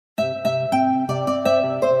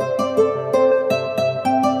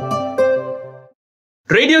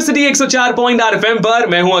Radio city 104.8 FM पर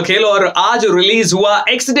मैं हूं अखिल और आज रिलीज हुआ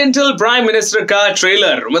एक्सीडेंटल प्राइम मिनिस्टर का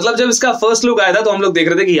ट्रेलर। मतलब जब इसका फर्स्ट लुक आया था तो हम लोग देख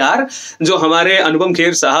रहे थे कि यार जो हमारे अनुपम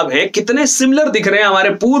खेर साहब हैं कितने सिमिलर दिख रहे हैं हमारे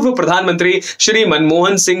पूर्व प्रधानमंत्री श्री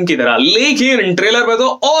मनमोहन सिंह की तरह। लेकिन ट्रेलर में तो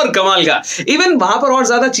और कमाल का, इवन वहां पर और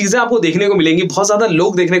ज्यादा चीजें आपको देखने को मिलेंगी, बहुत ज्यादा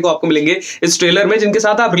लोग देखने को आपको मिलेंगे इस ट्रेलर में जिनके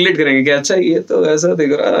साथ आप रिलेट करेंगे कि अच्छा ये तो ऐसा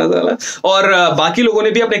दिख रहा है। और बाकी लोगों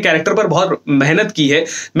ने भी अपने कैरेक्टर पर बहुत मेहनत की है।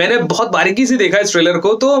 मैंने बहुत बारीकी से देखा इस ट्रेलर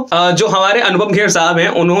को, तो जो हमारे अनुपम खेर साहब हैं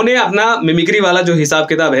उन्होंने अपना मिमिक्री वाला जो हिसाब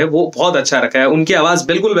किताब है वो बहुत अच्छा रखा है। उनकी आवाज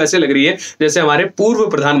बिल्कुल वैसे लग रही है जैसे हमारे पूर्व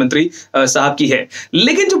प्रधानमंत्री साहब की है।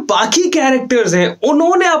 लेकिन जो बाकी कैरेक्टर्स हैं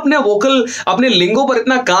उन्होंने अपने वोकल, अपने लिंगों पर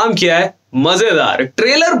इतना काम किया है, मजेदार।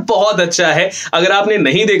 ट्रेलर बहुत अच्छा है, अगर आपने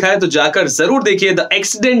नहीं देखा है तो जाकर जरूर देखिए द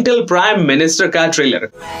एक्सीडेंटल प्राइम मिनिस्टर का ट्रेलर।